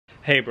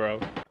Hey bro.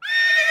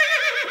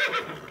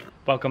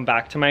 Welcome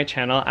back to my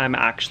channel. I'm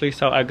actually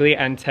so ugly,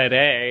 and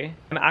today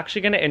I'm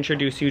actually gonna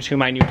introduce you to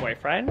my new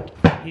boyfriend.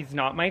 He's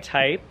not my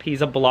type.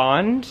 He's a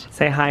blonde.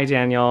 Say hi,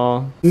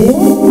 Daniel.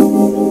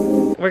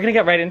 We're gonna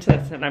get right into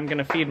this and I'm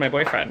gonna feed my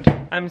boyfriend.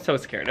 I'm so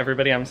scared.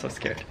 Everybody, I'm so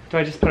scared. Do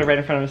I just put it right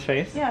in front of his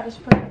face? Yeah,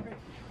 just put it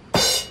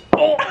right.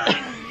 Oh!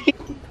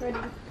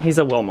 He's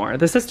a Wilmore.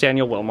 This is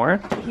Daniel Wilmore.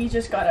 He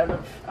just got out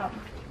of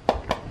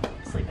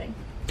sleeping.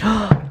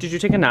 Did you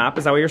take a nap?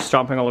 Is that why you're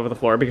stomping all over the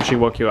floor because she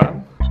woke you up?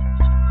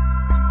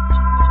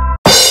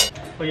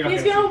 Well,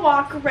 he's gonna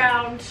walk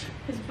around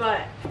his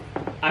butt.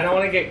 I don't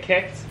want to get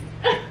kicked,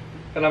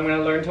 but I'm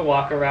gonna learn to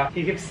walk around.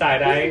 He keeps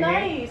side-eyeing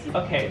nice. me.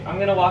 Okay, I'm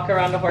gonna walk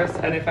around the horse,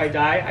 and if I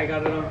die, I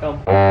got it on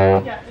film.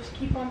 Yeah, just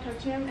keep on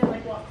touching him and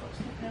like walk close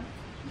to him.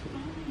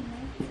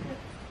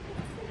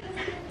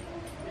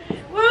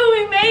 Woo,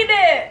 we made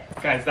it!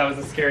 Guys, that was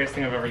the scariest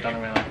thing I've ever done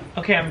in my life.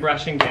 Okay, I'm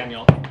brushing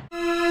Daniel.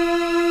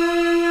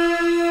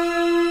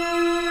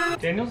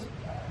 Daniel's...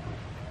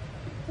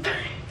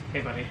 Hey,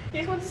 buddy. He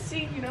just wants to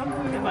see, you know,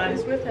 who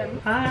is with him.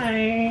 Hi.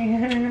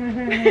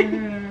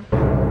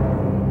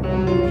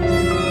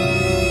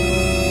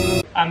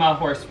 I'm a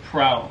horse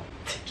pro,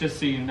 just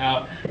so you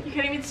know. You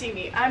can't even see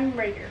me. I'm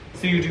right here.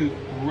 So you do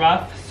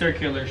rough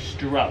circular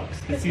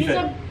strokes. Because he's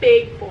a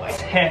big boy.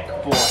 Thick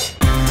boy.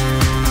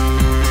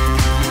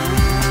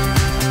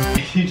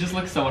 You just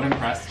look so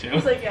unimpressed too.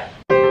 He's like, yeah.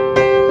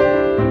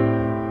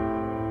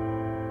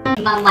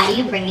 Mom, why do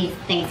you bring these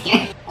things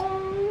here?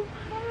 Oh,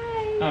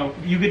 hi. Oh,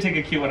 you could take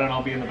a cute one and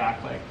I'll be in the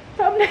back leg.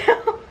 Thumbnail.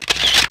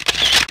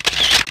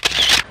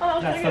 Oh,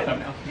 That's the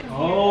thumbnail.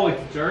 Oh,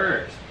 it's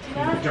dirt.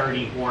 Yeah. You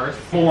dirty horse.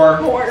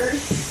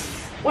 Horse.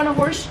 When a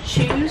horse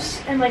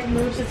chews and like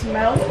moves its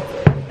mouth,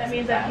 that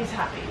means that he's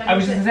happy. I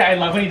was just gonna say, I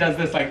love when he does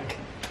this, like...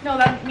 No,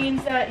 that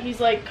means that he's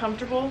like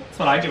comfortable. That's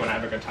what I do when I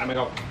have a good time. I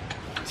go...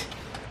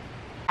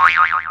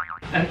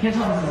 And I can't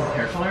tell if this is his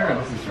hair color or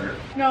this is dirt.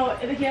 No,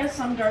 he has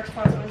some dark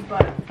spots on his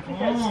butt.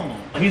 Oh.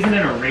 He's an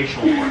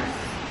interracial horse.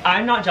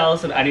 I'm not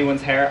jealous of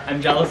anyone's hair.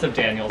 I'm jealous of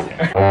Daniel's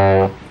hair.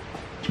 I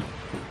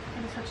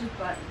just touch his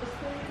butt.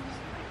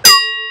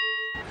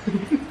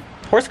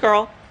 Horse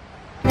girl.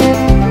 Oh,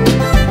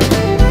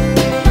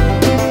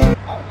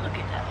 look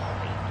at that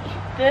baby.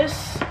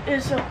 This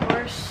is a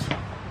horse.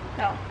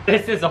 No.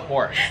 This is a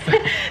horse.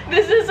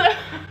 This is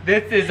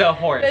a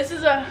horse. This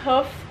is a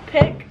hoof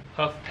pick.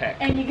 Hoof pick.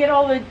 And you get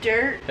all the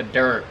dirt The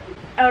dirt.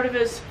 out of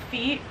his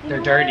feet. They're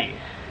dirty.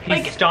 He's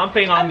Like,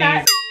 stomping on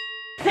these.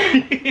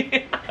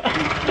 Okay.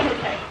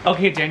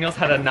 Okay, Daniel's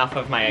had enough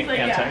of my He's like,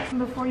 antics. yeah.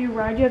 Before you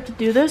ride, you have to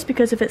do this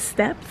because if it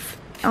steps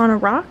on a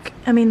rock,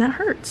 I mean, that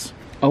hurts.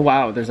 Oh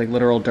wow, there's like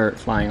literal dirt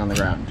flying on the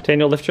ground.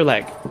 Daniel, lift your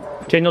leg.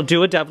 Daniel,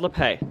 do a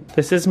développé.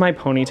 This is my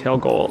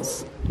ponytail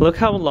goals. Look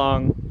how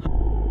long.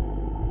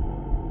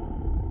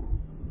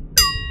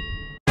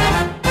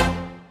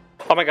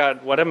 Oh my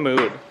god, what a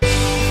mood.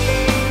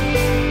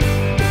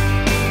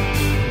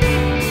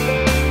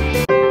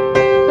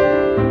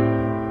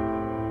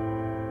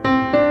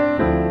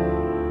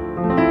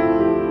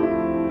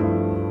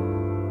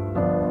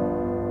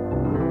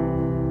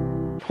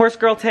 Horse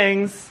girl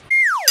tangs.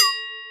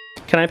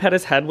 Can I pet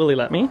his head? Will he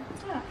let me?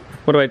 Yeah.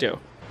 What do I do?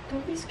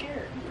 Don't be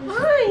scared.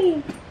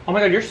 Hi. Oh my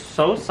god, you're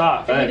so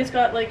soft. And he just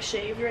got like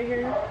shaved right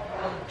here.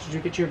 Did you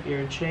get your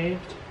beard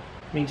shaved?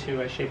 Me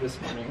too, I shaved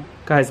this morning.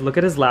 Guys, look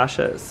at his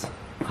lashes.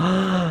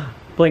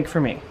 Blink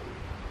for me.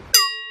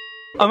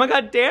 Oh my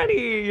god,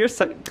 Danny,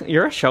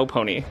 you're a show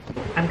pony.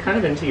 I'm kind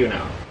of into you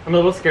now. I'm a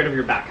little scared of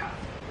your back half.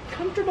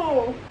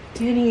 Comfortable.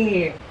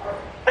 Danny.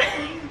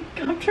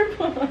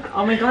 Comfortable.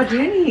 Oh my god,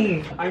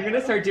 Danny. I'm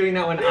gonna start doing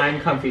that when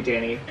I'm comfy,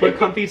 Danny. We're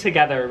comfy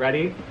together,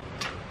 ready?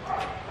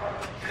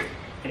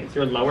 Okay, so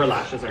your lower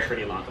lashes are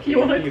pretty long. You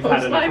wanna You've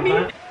had enough clothesline of me?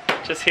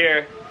 that? Just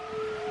here.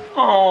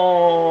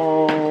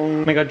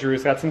 Oh my god,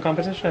 Drew's got some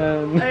competition.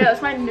 Oh yeah,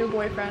 that's my new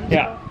boyfriend.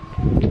 Yeah.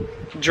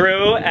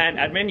 Drew and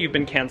Edmund, you've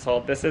been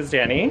canceled. This is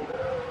Danny.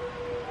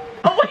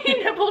 Oh, he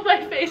nibbled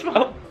my face.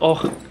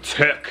 Oh,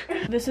 tick.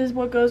 This is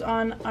what goes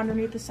on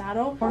underneath the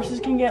saddle.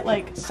 Horses can get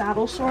like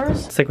saddle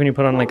sores. It's like when you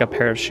put on like a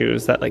pair of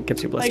shoes that like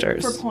gives you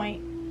blisters. Like for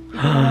point. You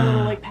put on a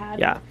little like pad.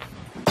 Yeah.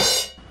 Do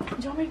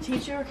you want me to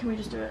teach you or can we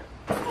just do it?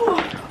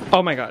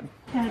 Oh my god.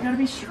 Yeah, I gotta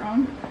be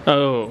strong.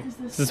 Oh,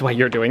 this is why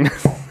you're doing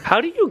this.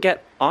 How do you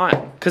get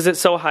on? Because it's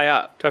so high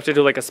up. Do I have to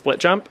do like a split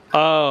jump?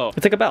 Oh,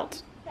 it's like a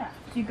belt. Yeah.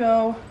 You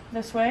go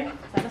this way.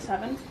 Is that a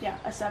 7? Yeah,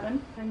 a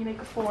 7. And you make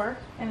a 4.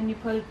 And then you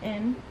put it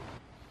in.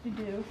 You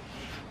do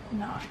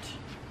not. Do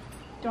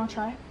you want to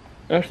try?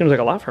 That seems like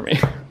a lot for me.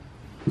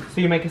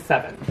 So you make a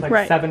 7. Like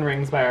Right. 7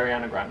 Rings by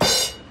Ariana Grande.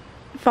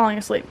 Falling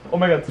asleep. Oh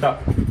my god,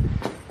 stop.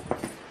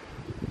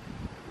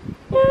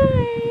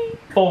 Yay!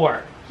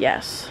 4.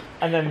 Yes.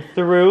 And then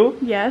through.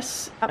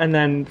 Yes. And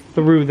then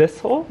through this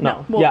hole?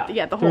 No, well,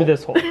 yeah, the through hole.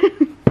 this hole.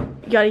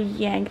 You gotta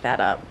yank that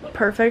up.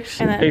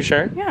 Perfect. And then, Are you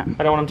sure? Yeah.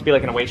 I don't want him to be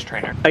like in a waist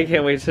trainer. I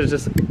can't wait to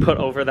just put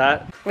over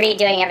that.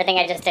 Redoing everything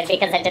I just did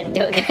because I didn't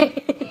do it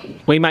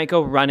good. We might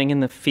go running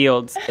in the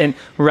fields and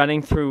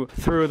running through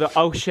the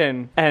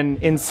ocean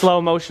and in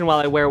slow motion while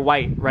I wear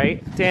white,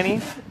 right,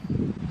 Danny?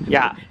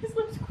 Yeah. His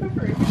lips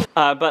quivering.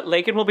 But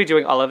Lakin will be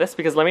doing all of this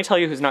because let me tell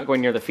you who's not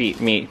going near the feet.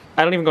 Me.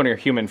 I don't even go near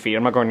human feet.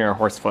 I'm not going near a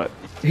horse foot.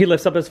 He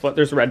lifts up his foot.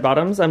 There's red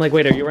bottoms. I'm like,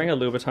 wait, are you wearing a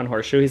Louboutin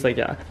horseshoe? He's like,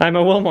 yeah. I'm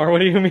a Wilmore. What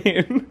do you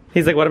mean?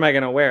 He's like, what am I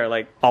going to wear?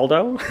 Like,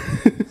 Aldo?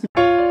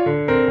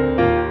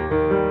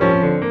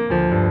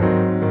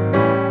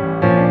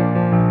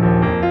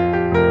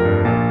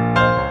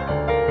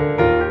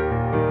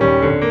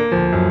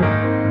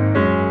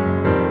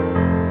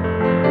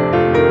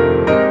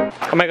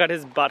 Oh my god,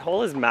 his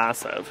butthole is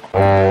massive.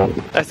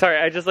 Sorry,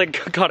 I just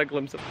like got a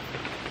glimpse of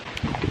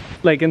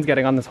Lakin's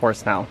getting on this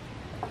horse now.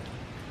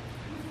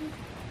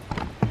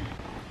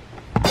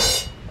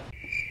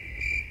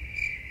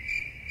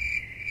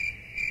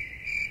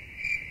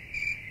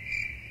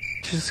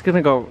 She's just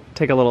gonna go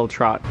take a little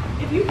trot.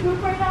 If you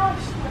poop right now, I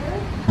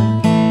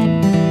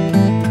swear.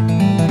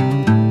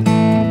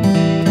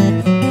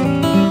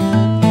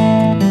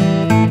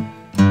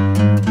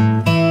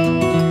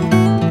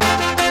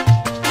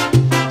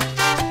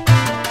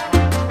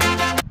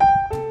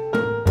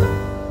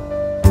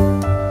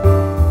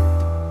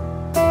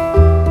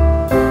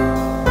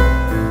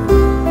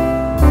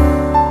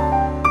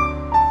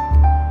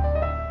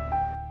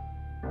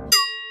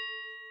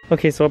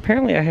 Okay, so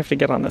apparently I have to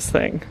get on this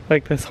thing,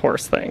 like this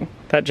horse thing,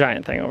 that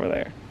giant thing over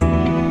there.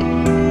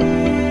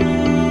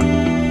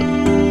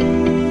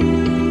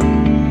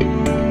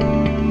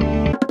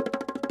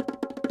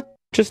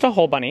 Just a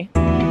whole bunny.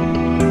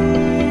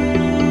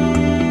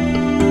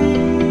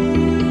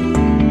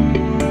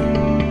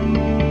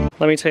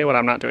 Let me tell you what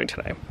I'm not doing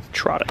today.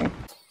 Trotting.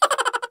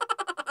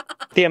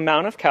 The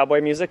amount of cowboy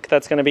music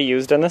that's going to be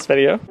used in this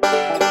video.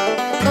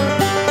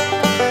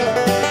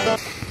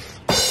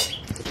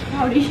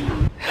 Howdy.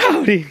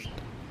 Howdy.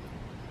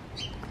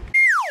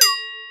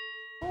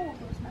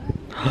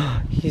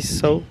 He's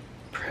so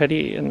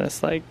pretty in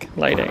this like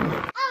lighting.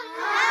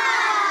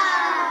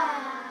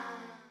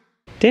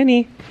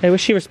 Danny. I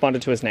wish he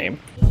responded to his name.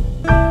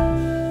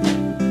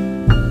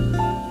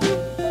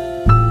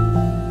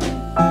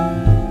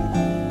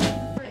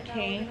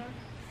 Okay,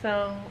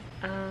 so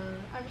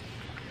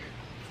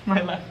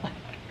my left leg.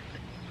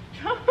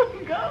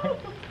 Go.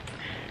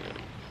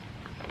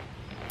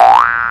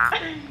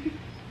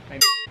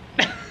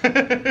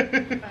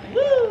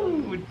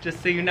 Woo!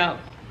 Just so you know,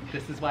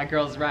 this is why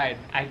girls ride.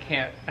 I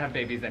can't have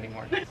babies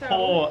anymore. So,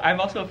 oh, I'm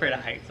also afraid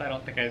of heights. I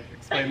don't think I've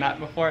explained that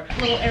before.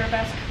 little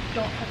arabesque,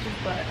 don't touch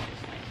his butt.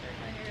 Just like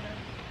right here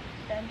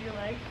to bend your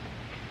leg.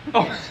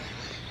 Oh.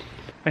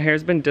 My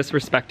hair's been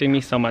disrespecting me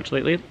so much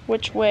lately.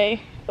 Which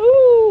way?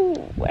 Ooh,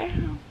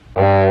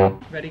 wow.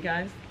 Ready,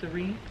 guys?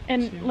 3,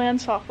 And 2, land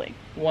softly.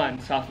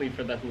 1. Softly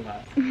for the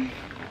hoo-ha.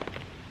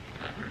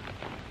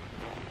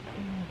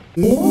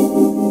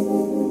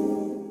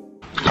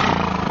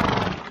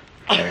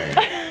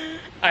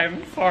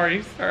 I'm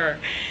sorry, sir.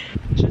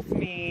 Just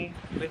me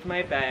with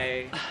my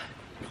bae.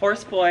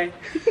 Horse boy.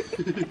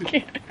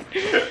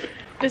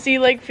 Does he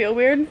like feel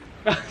weird?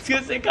 I was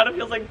gonna say, it kind of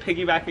feels like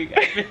piggybacking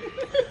at me.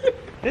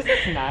 This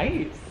is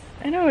nice.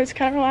 I know, it's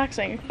kind of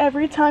relaxing.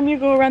 Every time you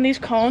go around these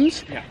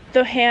cones, Yeah.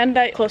 the hand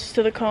that closest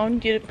to the cone,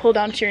 you pull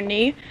down to your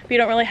knee, but you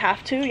don't really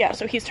have to. Yeah,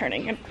 so he's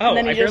turning. And Oh,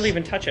 then I you barely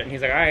even touch it. And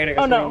he's like, all right, I guess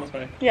Oh we're no. going this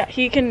way. Yeah,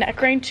 he can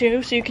neck rein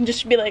too, so you can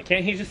just be like,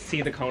 Can't he just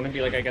see the cone and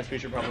be like, I guess we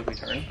should probably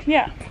turn?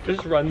 yeah.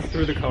 Just runs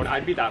through the cone.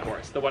 I'd be that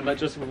horse. The one that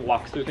just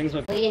walks through things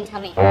with. Well, you didn't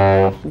tell me.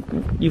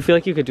 You feel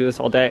like you could do this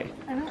all day.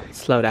 I know.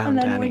 Slow down, And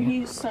then Danny. when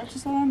he starts to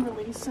slow down,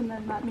 release, and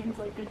then that means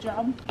like good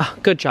job. Oh,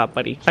 good job,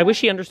 buddy. I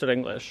wish he understood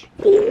English.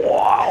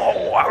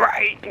 Whoa, all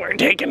right, we're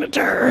taking a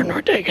turn.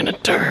 We're taking a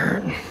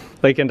turn.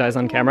 Lakin dies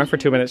on camera for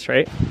 2 minutes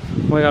straight. Oh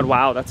my god,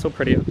 wow, that's so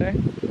pretty out there.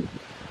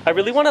 I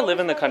really want to live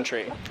in the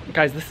country.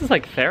 Guys, this is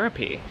like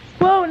therapy.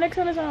 Whoa, Nick's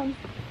on his own.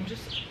 I'm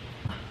just...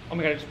 Oh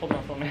my god, I just pulled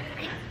my phone.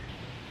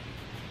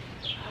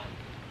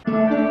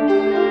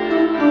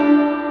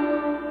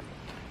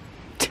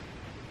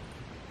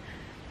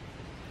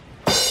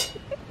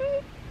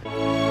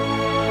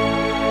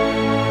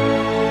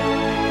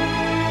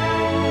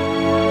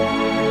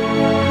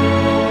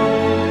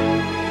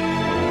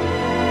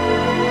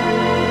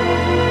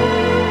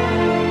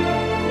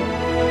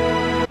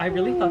 I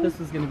really thought this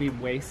was going to be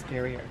way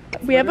scarier.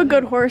 We have a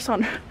good horse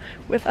on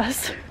with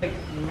us. Like,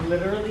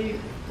 literally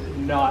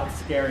not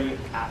scary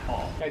at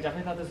all. I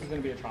definitely thought this was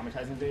going to be a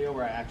traumatizing video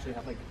where I actually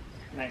have like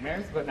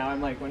nightmares, but now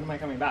I'm like, when am I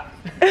coming back?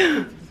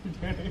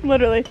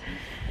 Literally.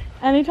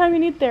 Anytime you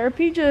need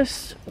therapy,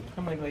 just...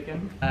 I'm like,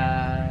 Lakin.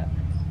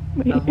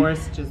 The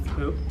horse just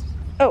pooped.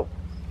 Oh,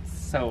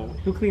 So,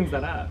 who cleans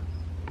that up?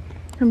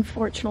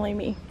 unfortunately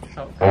me.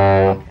 Oh,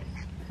 okay.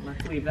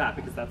 Let's leave that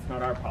because that's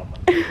not our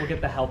problem. We'll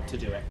get the help to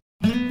do it.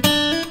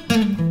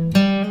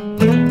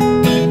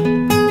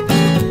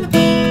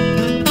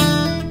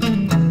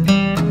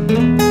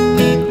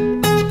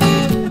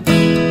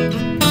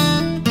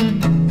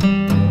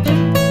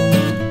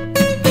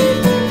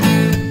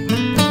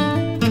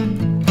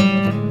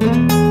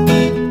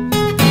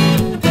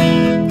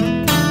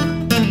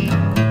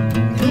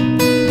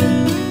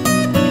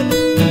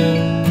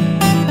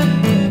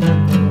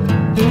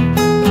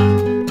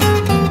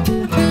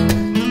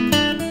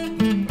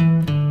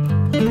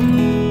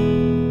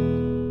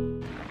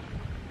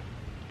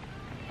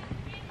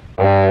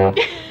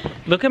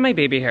 Look at my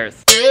baby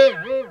hairs.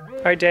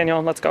 All right,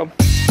 Daniel, let's go.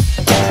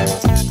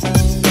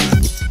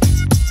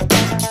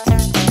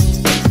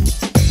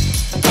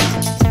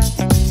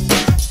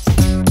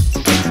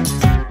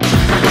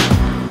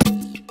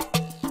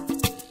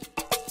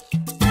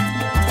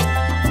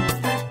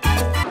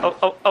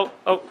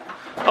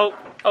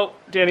 Oh,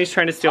 Danny's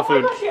trying to steal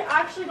food. Oh my gosh, you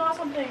actually got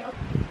something. Okay.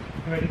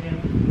 You ready, Danny?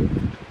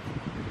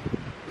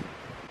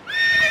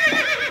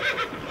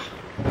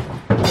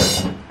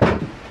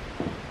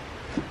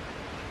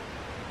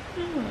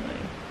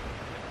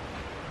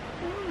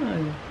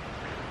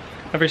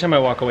 Every time I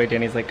walk away,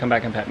 Danny's like, come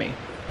back and pet me.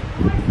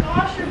 Oh my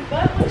gosh, your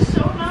butt looks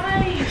so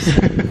nice.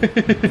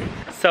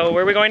 So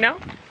where are we going now?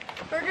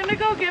 We're gonna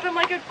go give him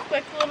like a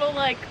quick little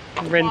like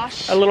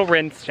wash. A little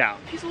rinse down.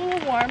 He's a little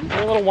warm. You're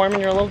a little warm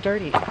and you're a little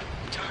dirty.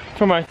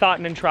 From our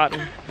thoughtin' and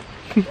trottin'.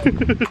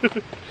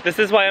 This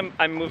is why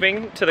I'm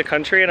moving to the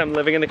country and I'm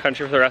living in the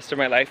country for the rest of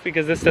my life,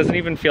 because this doesn't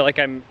even feel like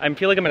I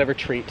feel like I'm at a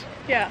retreat.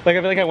 Yeah. Like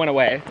I feel like I went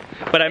away.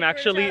 But I'm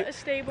actually a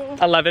stable.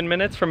 11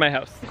 minutes from my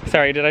house.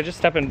 Sorry, did I just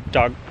step in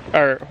dog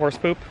or horse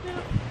poop? No.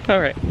 All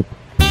right.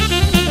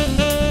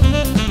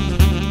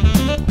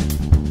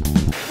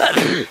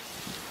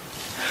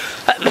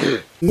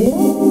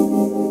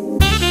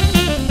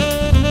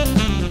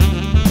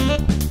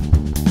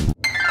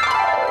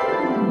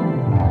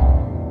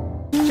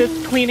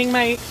 Just cleaning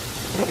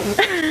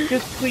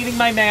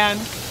my man.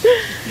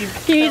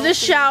 He needs a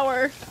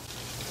shower.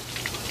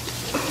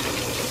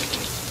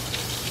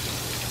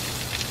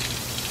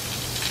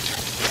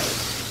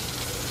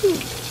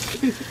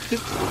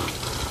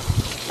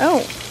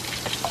 Oh.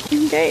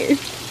 Okay.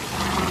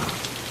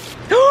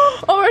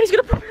 Oh, he's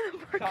gonna put it in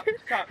the burger.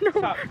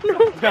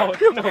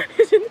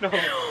 No.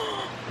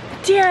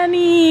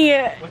 Danny.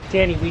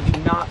 Danny, we do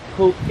not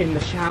poop in the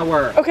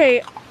shower.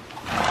 Okay.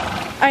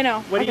 I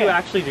know. What do you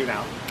actually do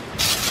now?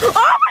 Oh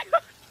my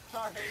god!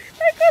 Sorry.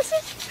 I guess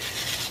it's...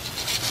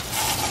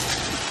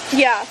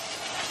 Yeah.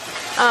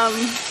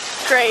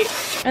 Great.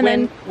 And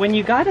then when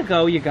you gotta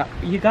go, you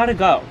gotta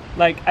go.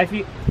 Like I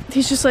feel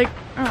he's just like,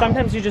 oh.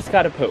 Sometimes you just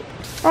gotta poop.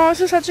 Oh, this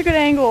is such a good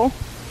angle.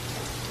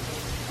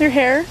 Your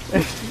hair?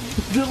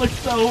 It looks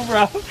so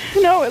rough.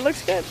 No, it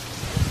looks good.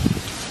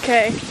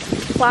 Okay.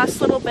 Last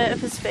little bit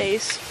of his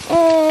face.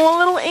 Oh, a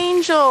little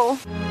angel.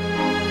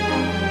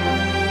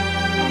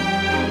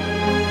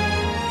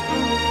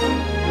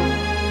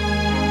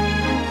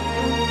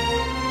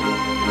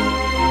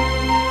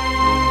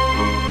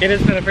 It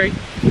has been a very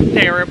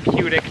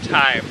therapeutic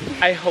time.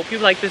 I hope you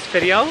like this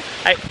video.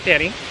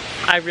 Danny,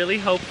 I really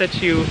hope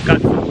that you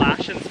got some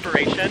lash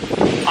inspiration.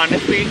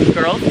 Honestly,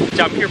 girls,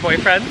 dump your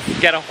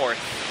boyfriends, get a horse.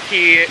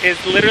 He is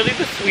literally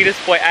the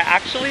sweetest boy. I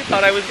actually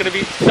thought I was gonna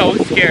be so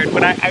scared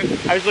when I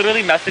was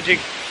literally messaging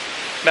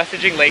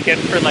Lakin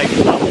for like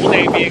the whole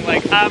day being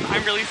like,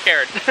 I'm really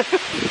scared.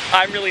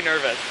 I'm really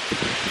nervous.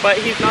 But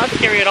he's not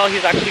scary at all.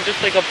 He's actually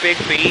just like a big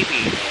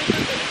baby.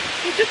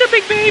 He's just a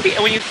big baby.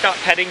 And when you stop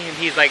petting him,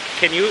 he's like,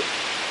 can you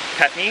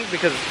pet me?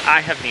 Because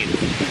I have needs.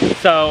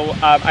 So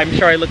I'm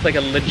sure I look like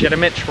a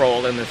legitimate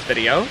troll in this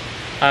video.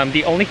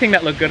 The only thing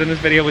that looked good in this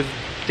video was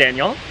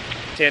Daniel.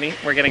 Danny,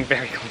 we're getting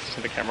very close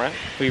to the camera.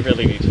 We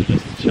really need to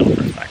just chill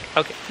for a sec.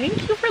 Okay,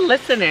 thank you for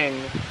listening.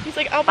 He's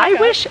like, I'll I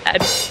wish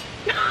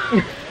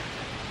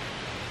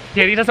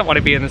Danny doesn't want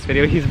to be in this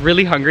video. He's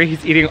really hungry.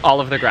 He's eating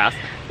all of the grass.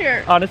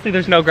 Here. Honestly,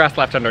 there's no grass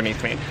left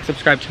underneath me.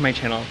 Subscribe to my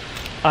channel.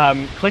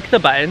 Click the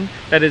button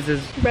that is as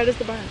red as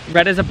the barn.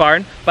 Red as a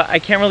barn, but I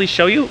can't really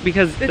show you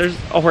because there's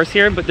a horse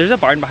here, but there's a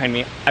barn behind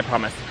me, I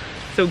promise.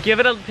 So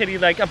give it a pity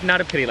like, not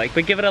a pity like,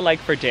 but give it a like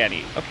for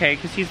Danny, okay?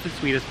 Because he's the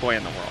sweetest boy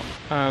in the world.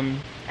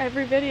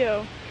 Every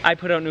video. I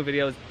put out new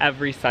videos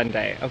every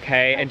Sunday,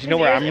 okay? And do you know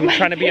where I'm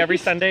trying to be every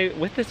Sunday?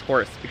 With this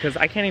horse, because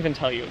I can't even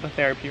tell you the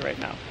therapy right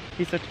now.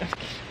 He's such a...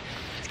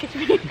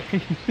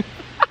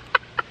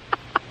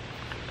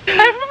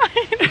 I'm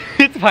fine.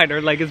 It's fine,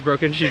 her leg is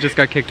broken. She just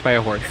got kicked by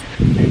a horse.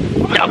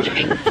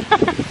 Okay.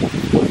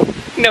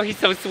 No, he's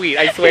so sweet.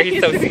 I swear he's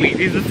so sweet.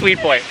 He's a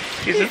sweet boy.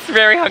 He's just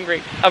very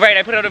hungry. All right,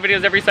 I put out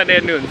videos every Sunday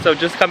at noon, so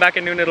just come back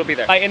at noon, it'll be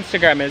there. My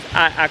Instagram is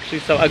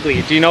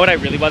 @actuallysougly. Do you know what I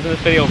really was in this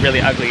video?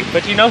 Really ugly.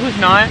 But do you know who's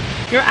not?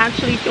 You're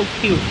actually so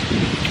cute.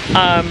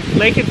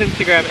 Lakin's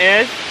Instagram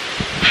is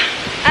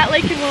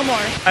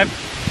 @Lakin1more. I've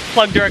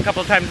plugged her a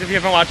couple times. If you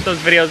haven't watched those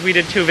videos, we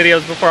did 2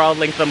 videos before. I'll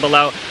link them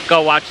below.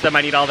 Go watch them.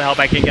 I need all the help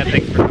I can get.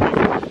 Thanks for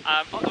coming.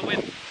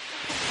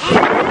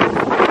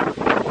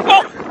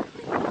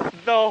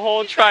 The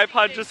whole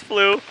tripod just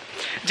flew.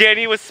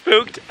 Danny was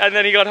spooked and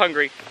then he got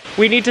hungry.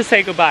 We need to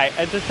say goodbye.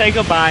 And to say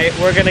goodbye,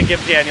 we're gonna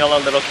give Daniel a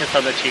little kiss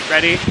on the cheek.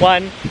 Ready?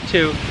 1,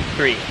 2,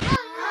 3.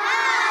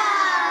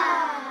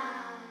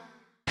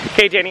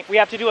 Okay, Danny, we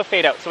have to do a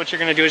fade out. So what you're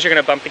gonna do is you're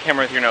gonna bump the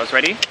camera with your nose.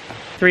 Ready?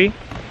 3,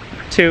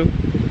 2,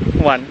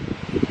 1.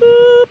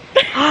 Boop.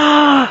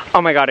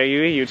 Oh my god, are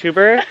you a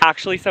YouTuber?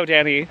 Actually, so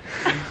Danny.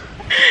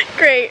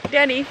 Great,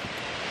 Danny.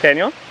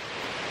 Daniel?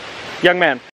 Young man.